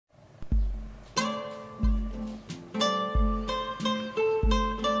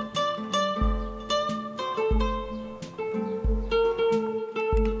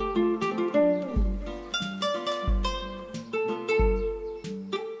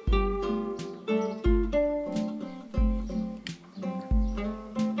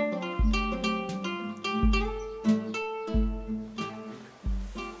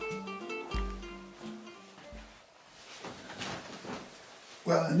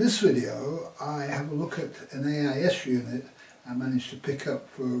this video I have a look at an AIS unit I managed to pick up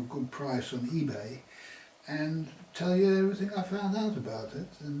for a good price on eBay and tell you everything I found out about it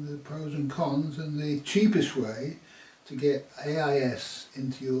and the pros and cons and the cheapest way to get AIS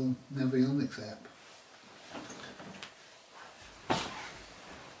into your Navionics app.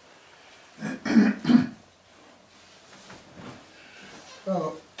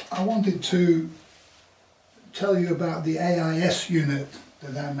 Well, I wanted to tell you about the AIS unit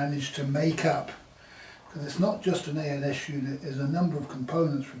that I managed to make up, because it's not just an AIS unit, there's a number of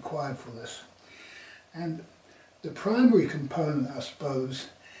components required for this. And the primary component, I suppose,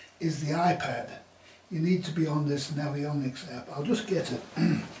 is the iPad. You need to be on this Navionics app. I'll just get it.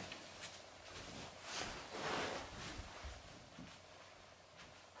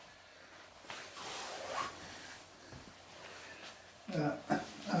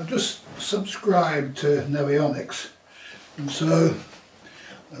 I've just subscribed to Navionics, and so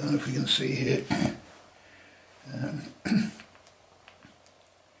I don't know if you can see here.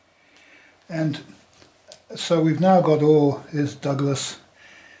 And so we've now got all, here's Douglas,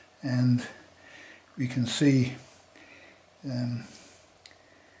 and we can see the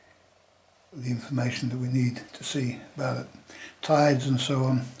information that we need to see about it, tides and so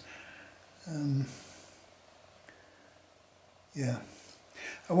on. Yeah,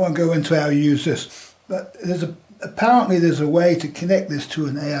 I won't go into how you use this, but apparently there's a way to connect this to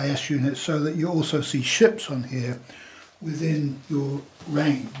an AIS unit so that you also see ships on here within your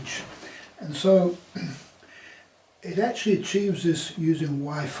range. And so it actually achieves this using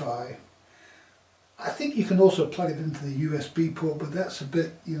Wi-Fi. I think you can also plug it into the USB port, but that's a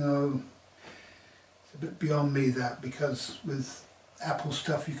bit, you know, it's a bit beyond me, that, because with Apple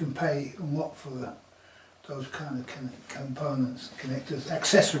stuff you can pay a lot for those kind of components, connectors,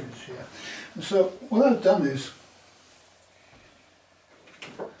 accessories, yeah. And so what I've done is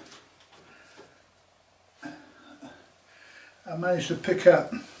I managed to pick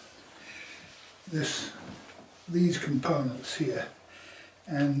up these components here,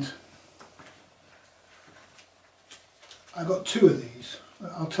 and I got two of these.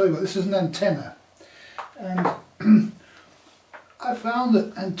 I'll tell you what, this is an antenna, and I found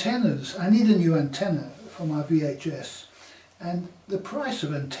that antennas, I need a new antenna for my VHS, and the price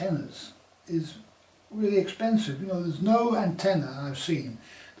of antennas is really expensive. You know, there's no antenna I've seen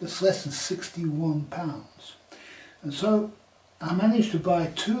that's less than £61. And so I managed to buy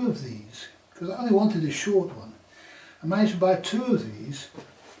two of these, because I only wanted a short one. I managed to buy two of these.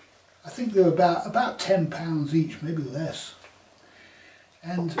 I think they're about £10 each, maybe less.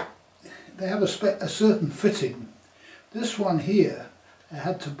 And they have a certain fitting. This one here, I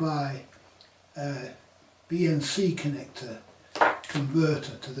had to buy a BNC connector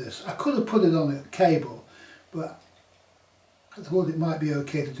converter to this. I could have put it on a cable, but I thought it might be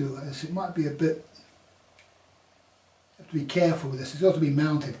okay to do it like this. It might be a bit, you have to be careful with this. It's got to be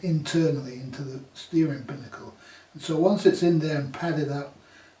mounted internally into the steering pinnacle. And so once it's in there and padded up,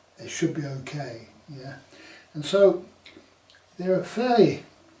 it should be okay, yeah. And so they're a fairly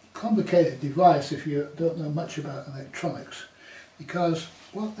complicated device if you don't know much about electronics, because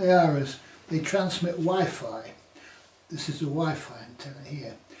what they are is they transmit Wi-Fi. This is a Wi-Fi antenna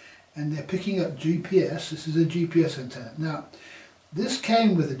here, and they're picking up GPS. This is a GPS antenna. Now, this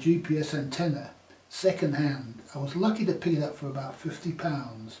came with a GPS antenna second hand. I was lucky to pick it up for about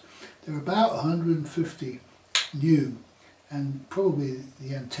 £50. They're about 150 new, and probably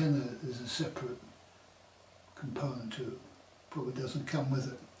the antenna is a separate component too. Probably doesn't come with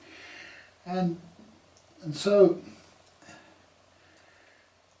it. And so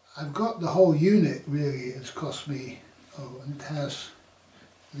I've got the whole unit. Really, it's cost me, and it has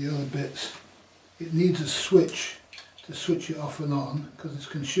the other bits. It needs a switch to switch it off and on, because it's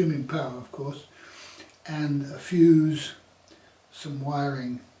consuming power, of course, and a fuse, some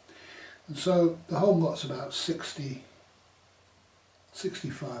wiring, and so the whole lot's about £65,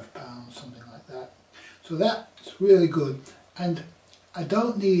 something like that. So that's really good, and I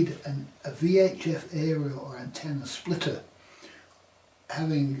don't need a VHF aerial or antenna splitter,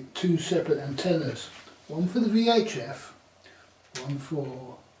 having two separate antennas, one for the VHF, one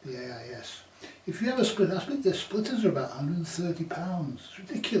for the AIS. If you have a splitter, I think the splitters are about £130, it's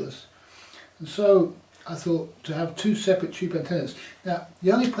ridiculous. And so I thought to have two separate cheap antennas. Now,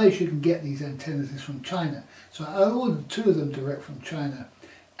 the only place you can get these antennas is from China, so I ordered two of them direct from China,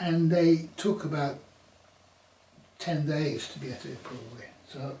 and they took about 10 days to get it probably,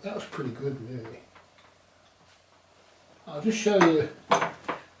 so that was pretty good really. I'll just show you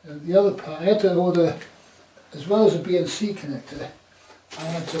the other part. I had to order, as well as a BNC connector, I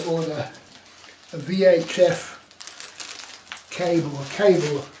had to order a VHF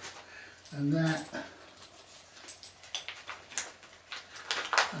cable and that.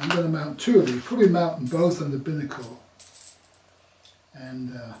 I'm going to mount two of these, probably mount them both on the binnacle.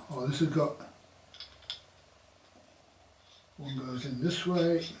 And oh, this has got, one goes in this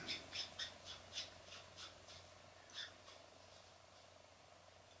way.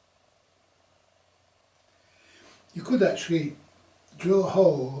 You could actually drill a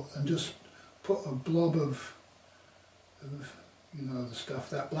hole and just put a blob of you know, the stuff,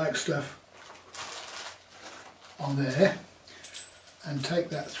 that black stuff on there, and take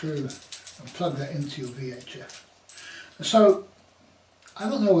that through and plug that into your VHF. And so I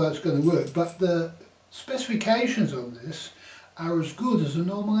don't know whether it's going to work, but the specifications on this are as good as a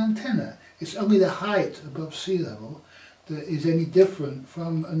normal antenna. It's only the height above sea level that is any different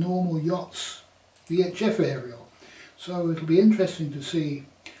from a normal yacht's VHF aerial. So it'll be interesting to see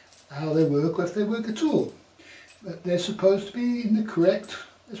how they work, or if they work at all. But they're supposed to be in the correct,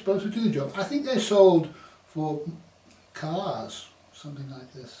 they're supposed to do the job. I think they're sold for cars, something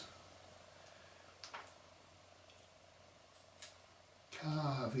like this.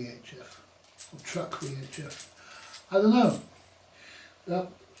 Car VHF, or truck VHF. I don't know.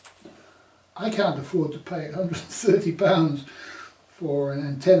 I can't afford to pay £130 for an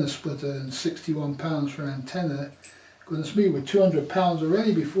antenna splitter and £61 for an antenna. Goodness me, we're £200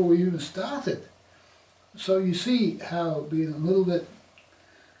 already before we even started. So you see how being a little bit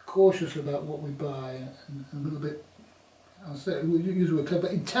cautious about what we buy and a little bit, I'll say, we'll use the word clever,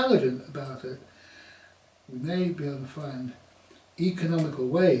 but intelligent about it, we may be able to find economical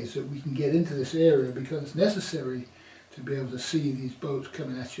ways that we can get into this area, because it's necessary to be able to see these boats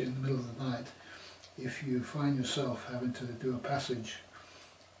coming at you in the middle of the night if you find yourself having to do a passage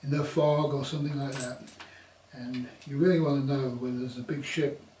in the fog or something like that, and you really want to know whether there's a big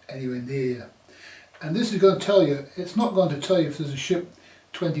ship anywhere near you. And this is going to tell you, it's not going to tell you if there's a ship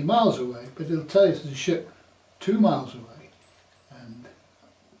 20 miles away, but it'll tell you if there's a ship 2 miles away and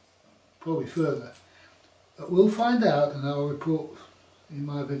probably further. But we'll find out, and I'll report in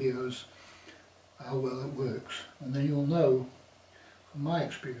my videos how well it works, and then you'll know from my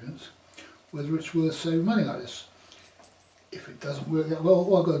experience whether it's worth saving money like this. If it doesn't work that well,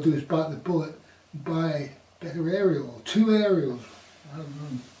 all I've got to do is bite the bullet and buy a better aerial, or 2 aerials. I don't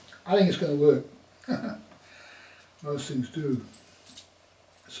know. I think it's going to work. Most things do.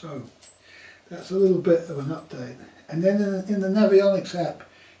 So that's a little bit of an update. And then in the Navionics app,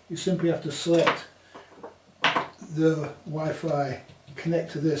 you simply have to select the Wi-Fi,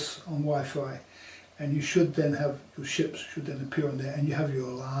 connect to this on Wi-Fi, and you should then have, your ships should then appear on there, and you have your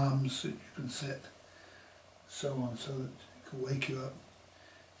alarms that you can set, so on, so that it can wake you up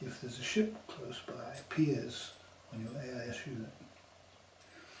if there's a ship close by, appears on your AIS unit.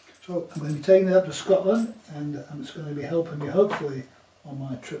 So I'm going to be taking it up to Scotland, and it's going to be helping me hopefully on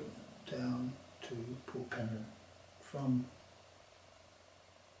my trip down to Port Penrhyn from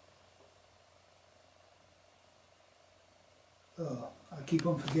I keep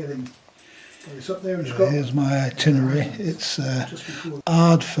on forgetting, but it's up there in Scotland. Here's my itinerary. It's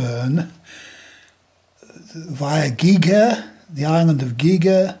Ardfern via Giga, the island of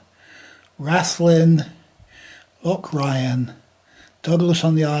Giga, Rathlin, Loch Craignish, Douglas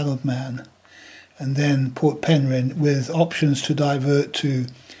on the Isle of Man, and then Port Penrhyn, with options to divert to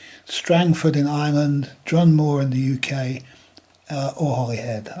Strangford in Ireland, Drunmore in the UK, or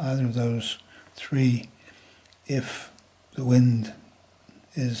Holyhead, either of those 3 if the wind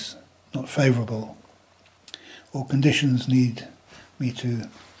is not favourable or conditions need me to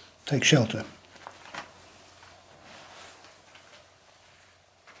take shelter.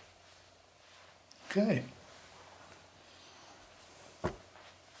 Okay.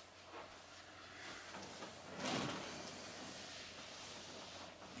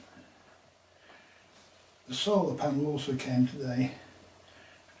 The solar panel also came today,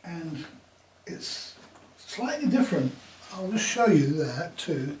 and it's slightly different. I'll just show you that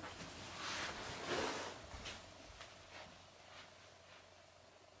too.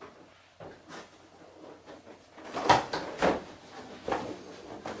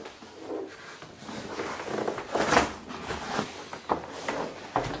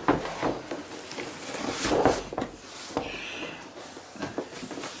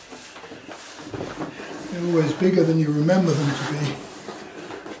 They're always bigger than you remember them to be.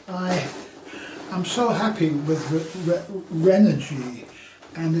 I'm so happy with Renogy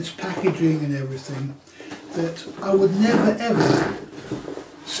and its packaging and everything that I would never ever,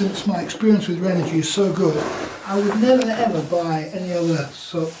 since my experience with Renogy is so good, I would never ever buy any other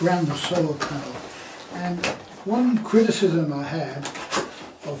brand of solar panel. And one criticism I had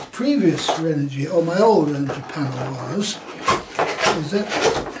of previous Renogy, or my old Renogy panel, was is that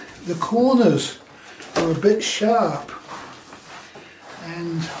the corners are a bit sharp,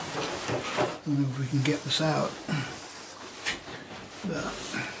 and I don't know if we can get this out. But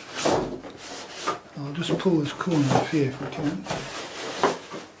I'll just pull this corner off here if we can.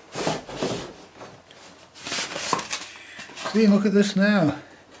 See, look at this now.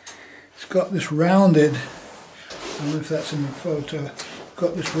 It's got this rounded, I don't know if that's in the photo,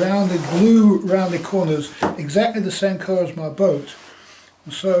 got this rounded, blue rounded corners, exactly the same colour as my boat.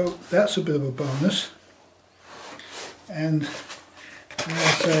 And so that's a bit of a bonus. And like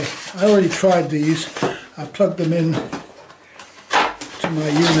I say, I already tried these. I plugged them in to my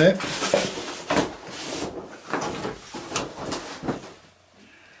unit.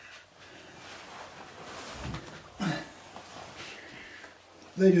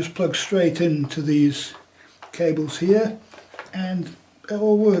 They just plug straight into these cables here, and it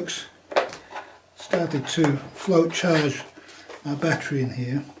all works. Started to float charge my battery in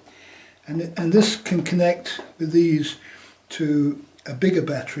here, and this can connect with these to a bigger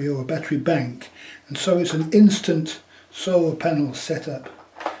battery or a battery bank, and so it's an instant solar panel setup.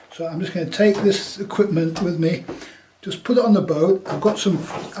 So I'm just going to take this equipment with me, just put it on the boat. I've got some,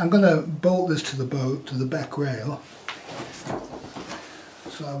 I'm going to bolt this to the boat, to the back rail.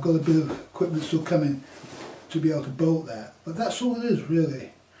 So I've got a bit of equipment still coming to be able to bolt that, but that's all it is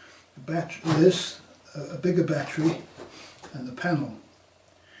really. The battery, this, a bigger battery, and the panel.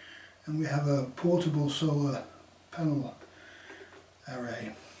 And we have a portable solar panel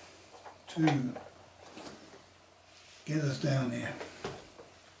array to get us down here.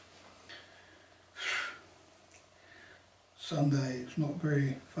 Sunday, it's not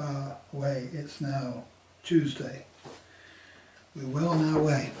very far away, it's now Tuesday. We're well on our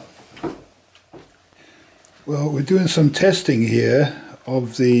way. Well, we're doing some testing here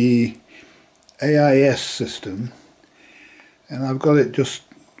of the AIS system, and I've got it just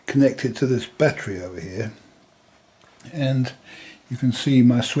connected to this battery over here, and you can see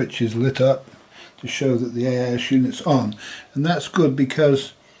my switch is lit up to show that the AIS unit's on, and that's good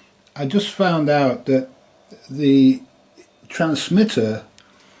because I just found out that the transmitter,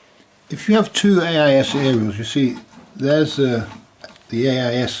 if you have two AIS aerials, you see there's the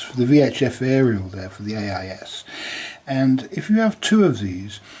AIS, the VHF aerial there for the AIS, and if you have two of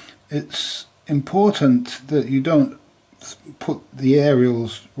these, it's important that you don't put the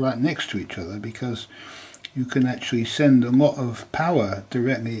aerials right next to each other, because you can actually send a lot of power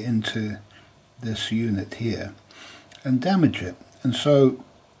directly into this unit here and damage it, and so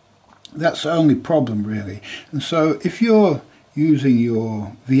that's the only problem really. And so if you're using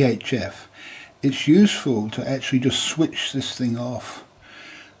your VHF, it's useful to actually just switch this thing off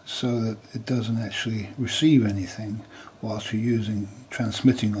so that it doesn't actually receive anything whilst you're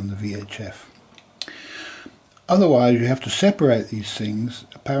transmitting on the VHF. Otherwise you have to separate these things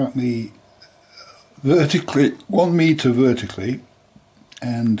apparently vertically, 1 meter vertically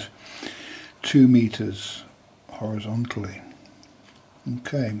and 2 meters horizontally.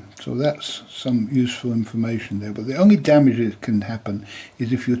 Okay, so that's some useful information there, but the only damage that can happen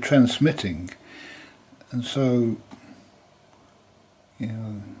is if you're transmitting, and so, you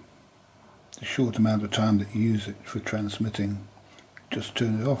know, the short amount of time that you use it for transmitting, just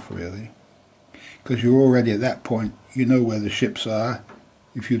turn it off really, because you're already at that point, you know where the ships are.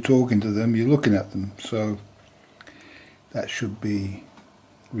 If you're talking to them, you're looking at them, so that should be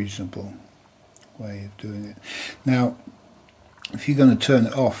a reasonable way of doing it. Now if you're going to turn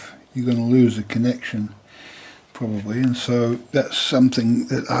it off, you're going to lose the connection probably, and so that's something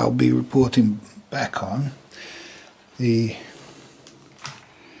that I'll be reporting back on. The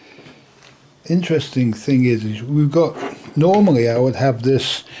interesting thing is we've got, normally I would have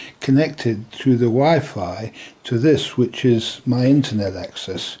this connected through the Wi-Fi to this, which is my internet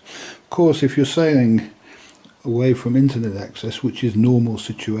access. Of course, if you're sailing away from internet access, which is normal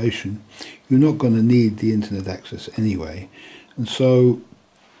situation, you're not going to need the internet access anyway. And so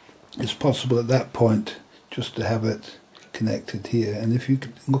it's possible at that point just to have it connected here. And if you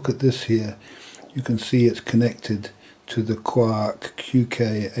look at this here, you can see it's connected to the Quark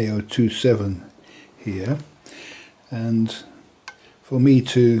A027 here. And for me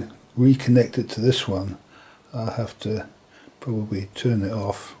to reconnect it to this one, I'll have to probably turn it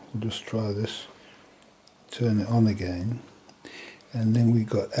off. We'll just try this. Turn it on again. And then we've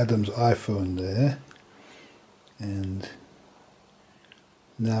got Adam's iPhone there. And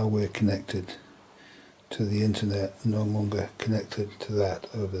now we're connected to the internet, no longer connected to that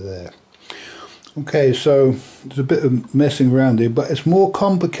over there. Okay, so there's a bit of messing around here, but it's more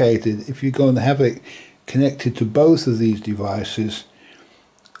complicated if you're going to have it connected to both of these devices.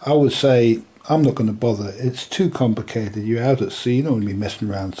 I would say I'm not going to bother. It's too complicated. You're out at sea, you don't want to be messing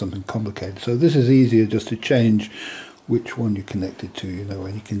around with something complicated. So this is easier just to change which one you're connected to, you know,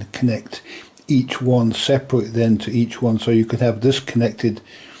 and you can connect each one separate then to each one, so you could have this connected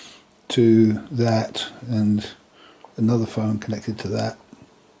to that and another phone connected to that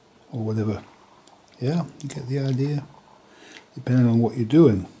or whatever. Yeah, you get the idea, depending on what you're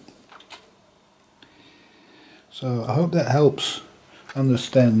doing. So I hope that helps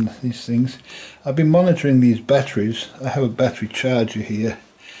understand these things. I've been monitoring these batteries. I have a battery charger here,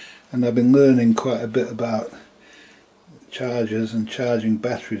 and I've been learning quite a bit about chargers and charging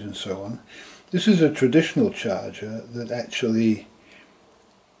batteries and so on. This is a traditional charger that actually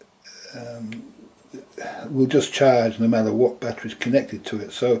will just charge no matter what battery is connected to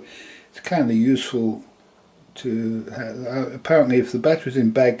it, so it's kind of useful to have. Apparently if the battery is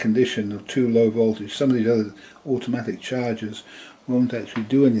in bad condition or too low voltage, some of these other automatic chargers won't actually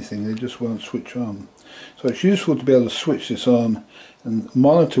do anything, they just won't switch on. So it's useful to be able to switch this on and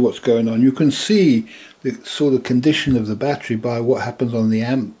monitor what's going on. You can see the sort of condition of the battery by what happens on the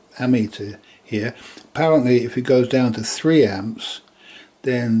ammeter here. Apparently if it goes down to 3 amps,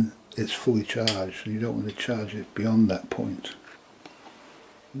 then it's fully charged, and you don't want to charge it beyond that point.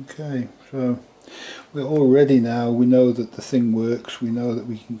 Okay, so we're all ready now. We know that the thing works, we know that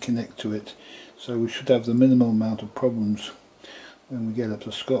we can connect to it, so we should have the minimal amount of problems when we get up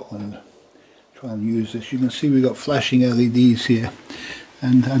to Scotland. Try and use this. You can see we've got flashing LEDs here,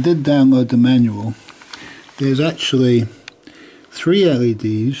 and I did download the manual. There's actually 3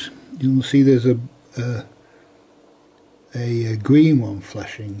 LEDs. You can see there's a green one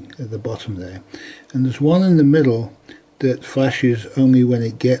flashing at the bottom there, and there's one in the middle that flashes only when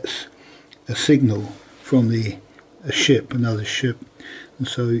it gets a signal from a ship, another ship. And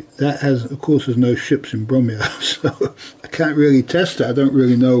so that has, of course, there's no ships in Bromia, so I can't really test it. I don't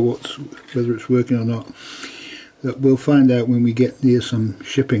really know whether it's working or not. But we'll find out when we get near some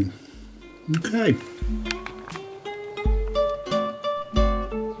shipping. Okay.